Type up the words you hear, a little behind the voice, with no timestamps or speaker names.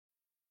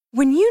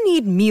When you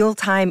need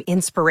mealtime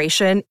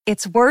inspiration,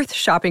 it's worth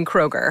shopping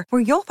Kroger,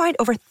 where you'll find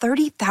over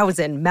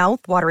 30,000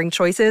 mouth-watering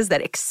choices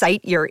that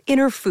excite your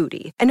inner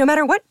foodie. And no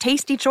matter what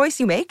tasty choice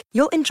you make,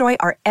 you'll enjoy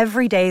our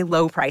everyday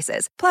low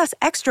prices, plus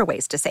extra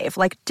ways to save,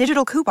 like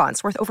digital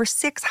coupons worth over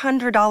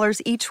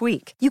 $600 each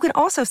week. You can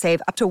also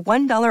save up to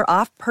 $1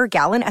 off per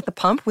gallon at the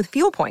pump with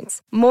fuel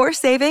points. More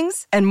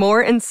savings and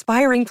more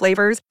inspiring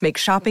flavors make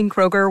shopping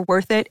Kroger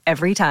worth it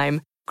every time.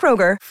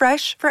 Kroger,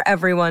 fresh for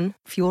everyone.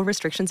 Fuel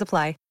restrictions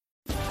apply.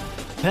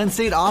 Penn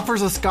State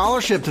offers a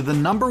scholarship to the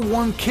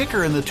 #1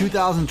 kicker in the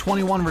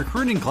 2021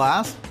 recruiting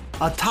class.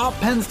 A top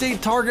Penn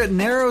State target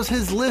narrows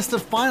his list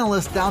of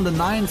finalists down to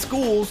 9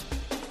 schools.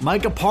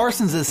 Micah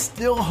Parsons is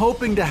still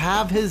hoping to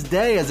have his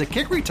day as a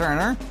kick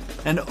returner.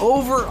 And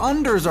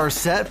over-unders are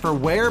set for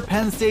where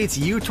Penn State's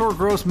Yetur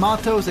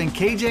Gross-Matos and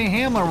KJ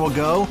Hamler will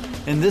go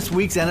in this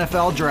week's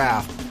NFL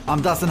Draft.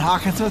 I'm Dustin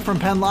Hawkinsmith from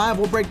Penn Live.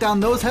 We'll break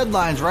down those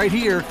headlines right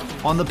here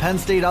on the Penn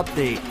State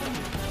Update.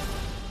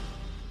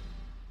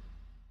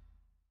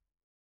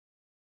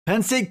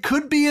 Penn State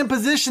could be in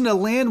position to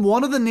land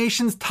one of the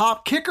nation's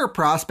top kicker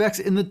prospects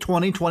in the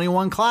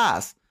 2021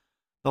 class.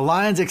 The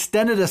Lions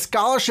extended a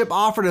scholarship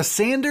offer to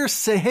Sanders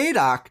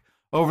Sahaydak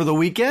over the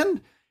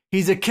weekend.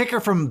 He's a kicker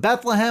from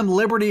Bethlehem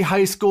Liberty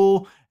High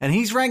School, and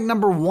he's ranked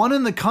 #1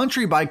 in the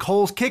country by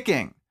Kohl's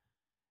Kicking.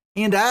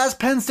 And as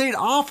Penn State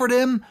offered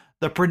him,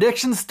 the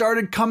predictions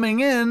started coming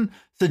in,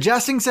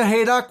 suggesting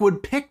Sahaydak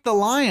would pick the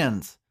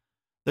Lions.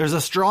 There's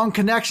a strong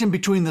connection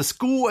between the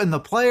school and the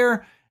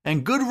player,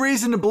 and good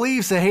reason to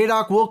believe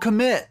Sahaydak will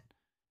commit.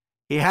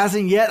 He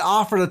hasn't yet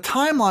offered a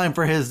timeline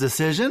for his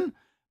decision,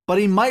 but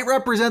he might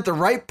represent the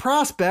right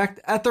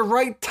prospect at the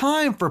right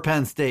time for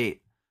Penn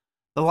State.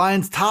 The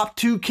Lions' top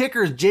 2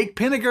 kickers, Jake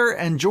Pinniger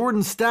and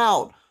Jordan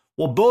Stout,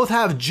 will both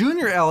have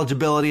junior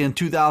eligibility in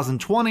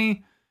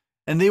 2020,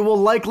 and they will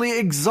likely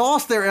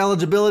exhaust their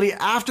eligibility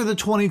after the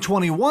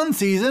 2021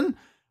 season,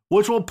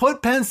 which will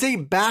put Penn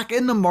State back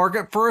in the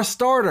market for a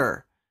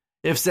starter.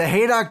 If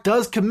Sahaydak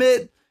does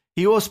commit,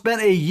 he will spend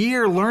a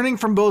year learning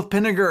from both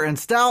Pinniger and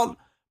Stout,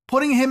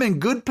 putting him in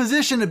good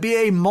position to be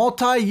a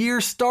multi-year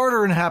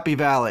starter in Happy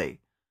Valley.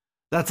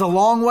 That's a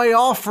long way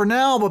off for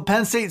now, but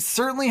Penn State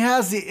certainly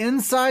has the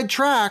inside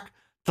track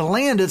to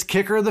land its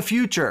kicker of the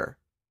future.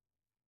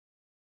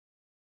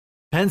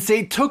 Penn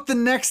State took the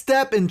next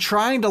step in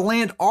trying to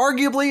land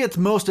arguably its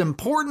most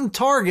important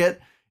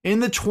target in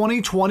the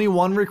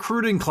 2021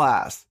 recruiting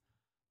class.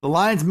 The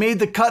Lions made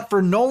the cut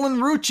for Nolan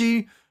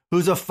Rucci,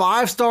 who's a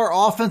 5-star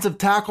offensive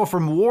tackle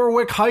from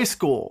Warwick High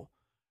School.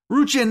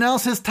 Rucci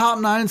announced his top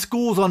 9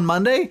 schools on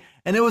Monday,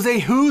 and it was a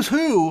who's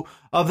who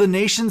of the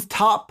nation's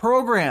top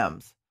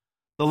programs.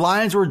 The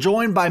Lions were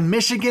joined by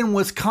Michigan,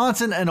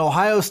 Wisconsin, and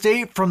Ohio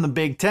State from the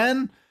Big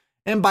Ten,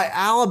 and by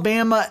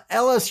Alabama,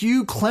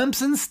 LSU,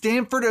 Clemson,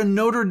 Stanford, and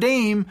Notre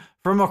Dame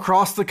from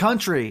across the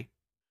country.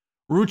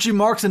 Rucci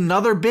marks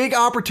another big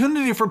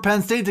opportunity for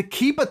Penn State to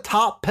keep a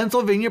top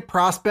Pennsylvania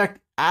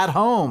prospect at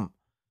home.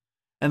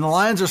 And the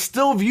Lions are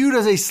still viewed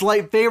as a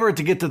slight favorite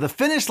to get to the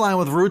finish line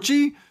with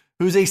Rucci,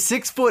 who's a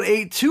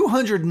 6'8",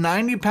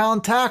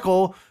 290-pound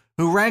tackle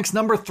who ranks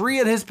 #3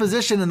 at his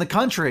position in the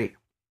country.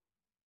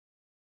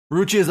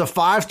 Rucci is a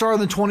 5-star in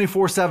the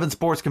 24/7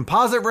 Sports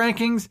Composite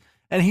rankings,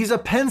 and he's a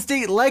Penn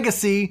State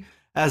legacy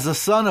as the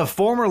son of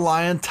former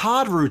Lion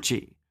Todd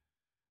Rucci.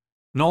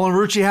 Nolan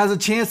Rucci has a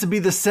chance to be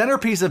the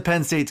centerpiece of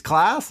Penn State's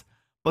class,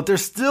 but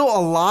there's still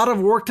a lot of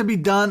work to be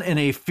done in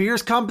a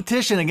fierce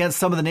competition against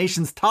some of the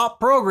nation's top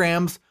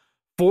programs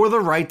for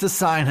the right to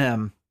sign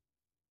him.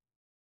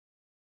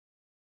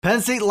 Penn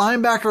State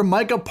linebacker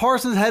Micah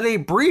Parsons had a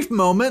brief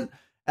moment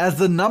as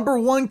the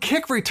 #1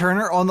 kick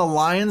returner on the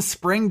Lions'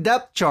 spring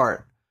depth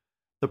chart.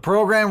 The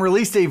program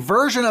released a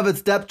version of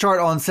its depth chart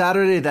on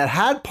Saturday that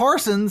had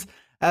Parsons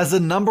as the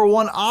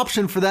 #1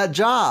 option for that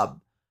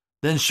job.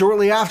 Then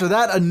shortly after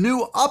that, a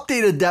new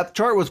updated depth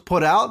chart was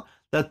put out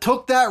that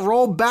took that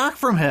role back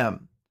from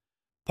him.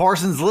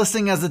 Parsons'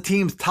 listing as the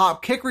team's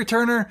top kick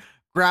returner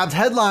grabbed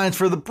headlines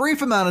for the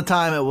brief amount of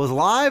time it was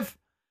live,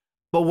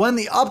 but when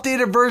the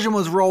updated version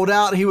was rolled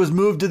out, he was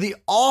moved to the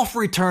off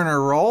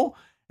returner role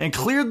and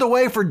cleared the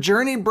way for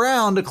Journey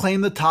Brown to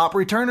claim the top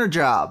returner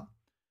job.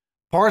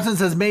 Parsons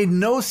has made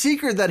no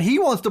secret that he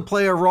wants to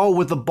play a role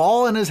with the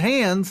ball in his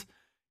hands.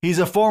 He's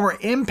a former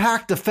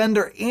impact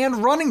defender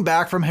and running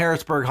back from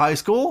Harrisburg High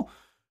School,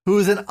 who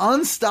is an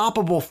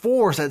unstoppable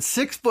force at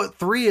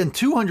 6'3" and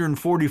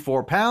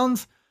 244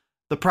 pounds.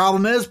 The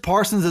problem is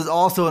Parsons is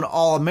also an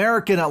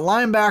All-American at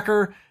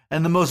linebacker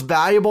and the most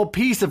valuable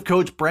piece of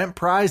Coach Brent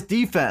Pry's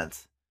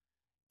defense.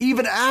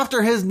 Even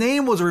after his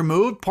name was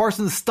removed,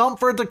 Parsons stumped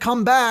for it to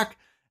come back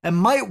and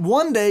might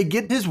one day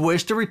get his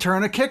wish to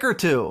return a kick or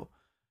two.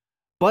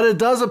 But it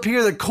does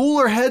appear that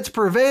cooler heads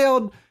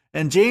prevailed,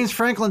 and James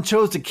Franklin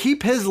chose to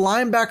keep his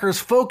linebackers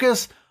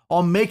focused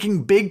on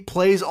making big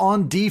plays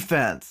on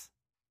defense.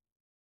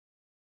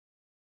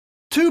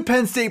 2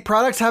 Penn State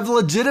products have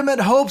legitimate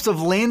hopes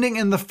of landing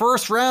in the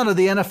first round of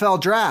the NFL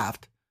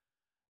Draft.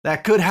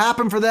 That could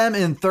happen for them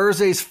in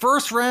Thursday's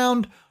first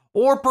round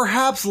or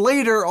perhaps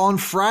later on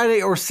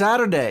Friday or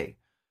Saturday.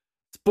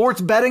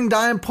 Sports Betting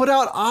Dime put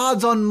out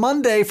odds on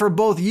Monday for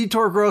both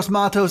Yetur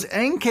Gross-Matos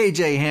and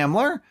KJ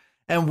Hamler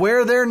and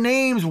where their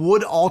names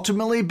would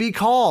ultimately be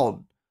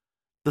called.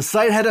 The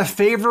site had a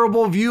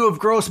favorable view of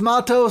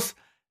Gross-Matos,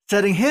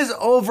 setting his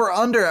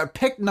over-under at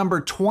pick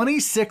number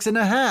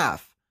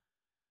 26.5.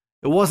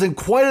 It wasn't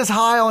quite as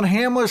high on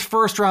Hamler's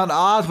first-round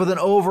odds with an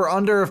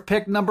over-under of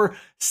pick number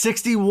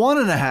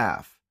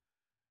 61.5.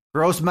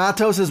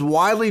 Gross-Matos is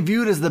widely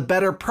viewed as the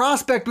better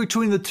prospect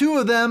between the two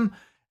of them,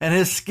 and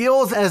his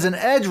skills as an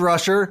edge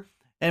rusher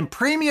and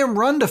premium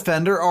run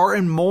defender are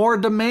in more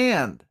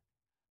demand.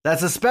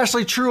 That's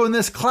especially true in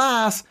this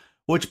class,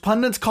 which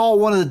pundits call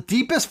one of the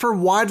deepest for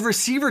wide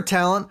receiver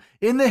talent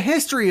in the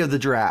history of the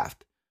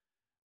draft.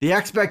 The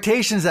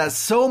expectation is that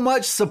so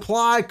much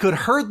supply could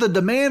hurt the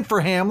demand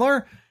for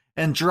Hamler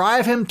and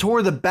drive him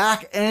toward the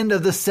back end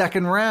of the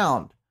second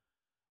round.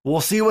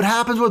 We'll see what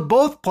happens with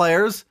both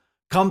players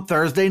come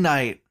Thursday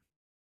night.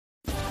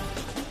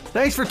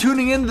 Thanks for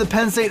tuning in to the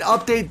Penn State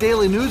Update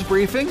Daily News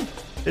Briefing.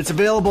 It's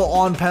available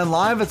on Penn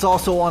Live. It's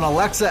also on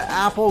Alexa,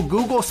 Apple,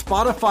 Google,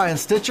 Spotify, and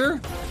Stitcher.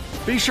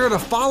 Be sure to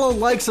follow,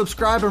 like,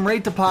 subscribe, and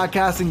rate the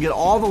podcast and get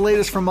all the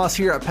latest from us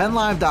here at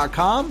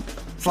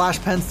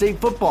PennLive.com/Penn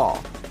State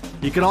Football.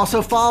 You can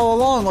also follow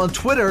along on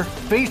Twitter,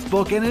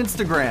 Facebook, and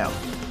Instagram.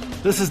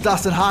 This is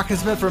Dustin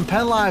Hockensmith from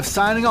Penn Live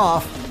signing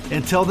off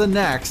until the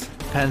next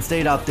Penn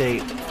State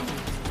Update.